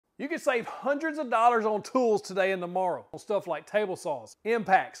You can save hundreds of dollars on tools today and tomorrow on stuff like table saws,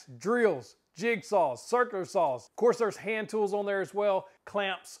 impacts, drills, jigsaws, circular saws. Of course, there's hand tools on there as well,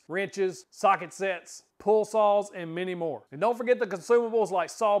 clamps, wrenches, socket sets, pull saws, and many more. And don't forget the consumables like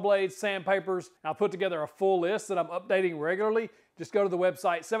saw blades, sandpapers. I'll put together a full list that I'm updating regularly. Just go to the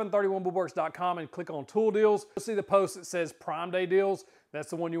website 731woodworks.com and click on tool deals. You'll see the post that says Prime Day deals. That's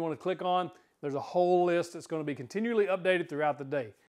the one you want to click on. There's a whole list that's going to be continually updated throughout the day.